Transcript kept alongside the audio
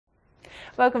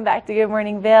Welcome back to Good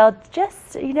Morning Vail.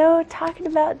 Just, talking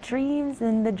about dreams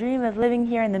and the dream of living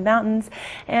here in the mountains.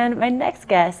 And my next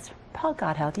guest, Paul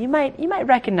Gotthelf, you might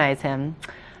recognize him.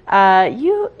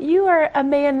 You are a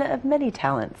man of many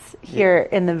talents here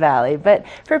in the Valley, but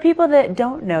for people that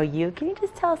don't know you, can you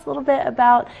just tell us a little bit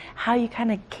about how you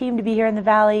kind of came to be here in the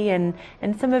Valley and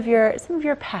some of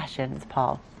your passions,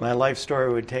 Paul? My life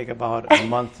story would take about a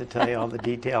month to tell you all the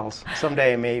details.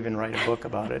 Someday I may even write a book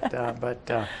about it. I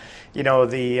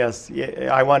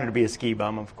wanted to be a ski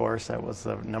bum, of course. That was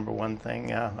the number one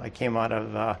thing. I came out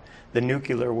of the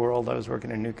nuclear world. I was working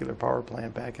in a nuclear power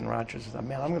plant back in Rochester. I thought,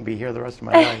 man, I'm going to be here the rest of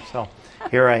my life. So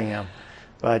here I am.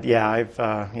 But yeah,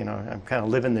 I'm kind of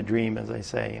living the dream, as I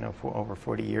say. For over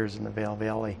 40 years in the Vail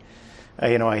Valley.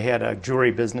 I had a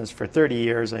jewelry business for 30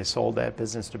 years. I sold that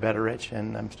business to Betterich,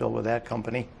 and I'm still with that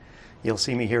company. You'll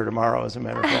see me here tomorrow, as a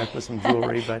matter of fact, with some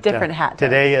jewelry. But different hat.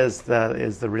 Today is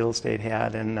the real estate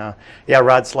hat, and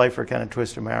Rod Slifer kind of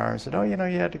twisted my arm and said,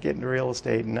 you had to get into real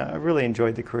estate, and I really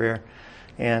enjoyed the career.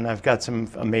 And I've got some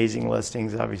amazing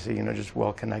listings, obviously, just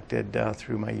well connected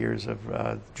through my years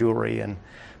of jewelry and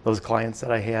those clients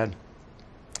that I had.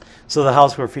 So the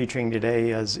house we're featuring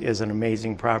today is an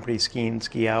amazing property, ski in,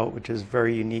 ski out, which is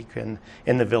very unique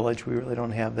in the village. We really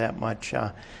don't have that much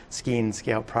ski in,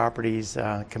 ski out properties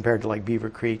compared to like Beaver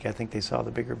Creek. I think they saw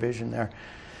the bigger vision there.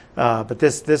 But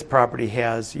this property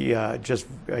has just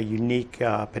a unique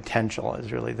potential,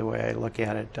 is really the way I look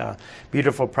at it.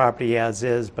 Beautiful property as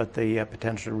is, but the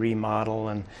potential to remodel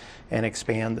and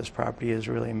expand this property is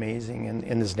really amazing. And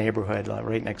in this neighborhood,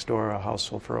 right next door, a house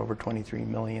sold for over $23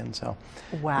 million. So,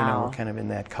 wow, we're kind of in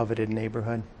that coveted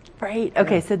neighborhood. Right.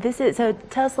 Okay. Yeah. So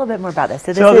tell us a little bit more about this.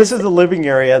 So this is the living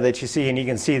area that you see, and you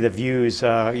can see the views,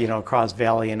 across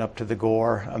Valley and up to the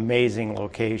Gore. Amazing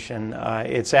location.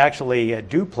 It's actually a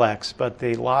duplex, but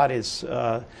the lot is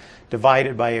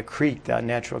divided by a creek, a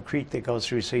natural creek that goes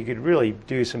through. So you could really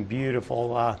do some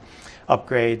beautiful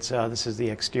upgrades. This is the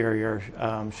exterior,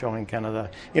 showing kind of and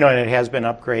it has been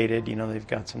upgraded. They've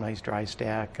got some nice dry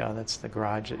stack. That's the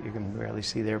garage that you can barely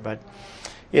see there, but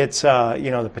it's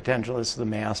the potential. This is the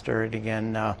master, and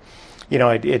again,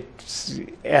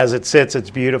 as it sits, it's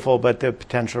beautiful, but the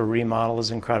potential remodel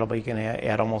is incredible. You can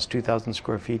add almost 2,000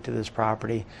 square feet to this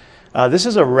property. This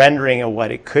is a rendering of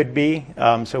what it could be.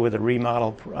 So with a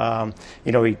remodel,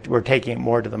 we're taking it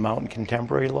more to the mountain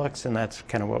contemporary looks, and that's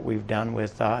kind of what we've done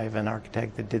with I have an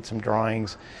architect that did some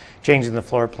drawings, changing the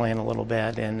floor plan a little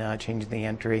bit and changing the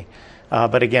entry.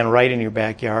 But again, right in your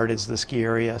backyard is the ski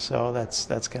area, so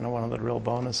that's kind of one of the real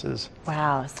bonuses.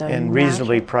 Wow! And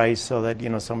reasonably priced, so that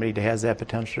somebody has that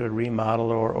potential to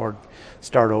remodel or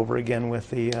start over again with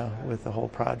the whole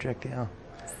project. Yeah.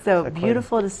 So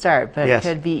beautiful to start, but yes,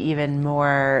 could be even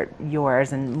more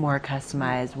yours and more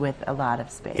customized with a lot of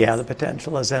space. Yeah, the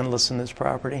potential is endless in this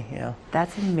property. Yeah.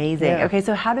 That's amazing. Yeah. Okay,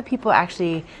 so how do people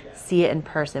actually see it in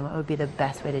person? What would be the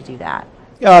best way to do that?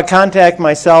 Contact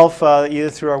myself either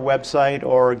through our website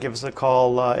or give us a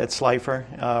call at Slifer.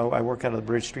 I work out of the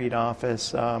Bridge Street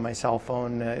office. My cell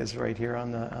phone is right here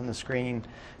on the screen.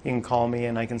 You can call me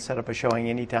and I can set up a showing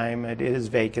anytime. It is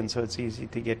vacant, so it's easy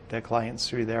to get clients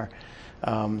through there.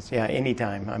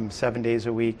 Anytime. I'm 7 days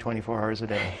a week, 24 hours a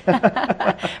day.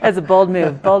 That's a bold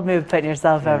move. Bold move putting your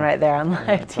cell phone right there on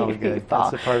live TV. All good. Paul.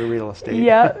 That's a part of real estate.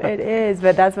 Yep, it is.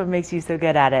 But that's what makes you so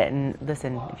good at it. And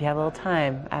listen, if you have a little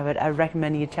time, I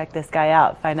recommend you check this guy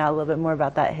out, find out a little bit more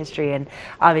about that history, and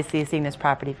obviously seeing this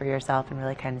property for yourself and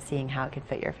really kind of seeing how it could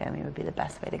fit your family would be the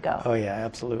best way to go. Oh yeah,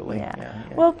 absolutely. Yeah.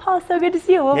 Well, Paul, so good to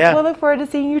see you. We'll look forward to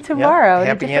seeing you tomorrow.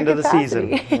 Yep. Happy end of the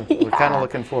season. We're kind of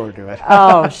looking forward to it.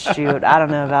 Oh shoot, I don't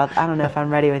know if I'm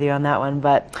ready with you on that one,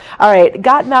 but all right.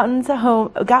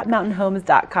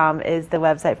 GotMountainHomes.com is the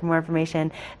website for more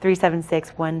information.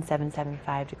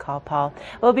 376-1775 to call Paul.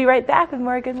 We'll be right back with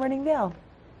more Good Morning Vail.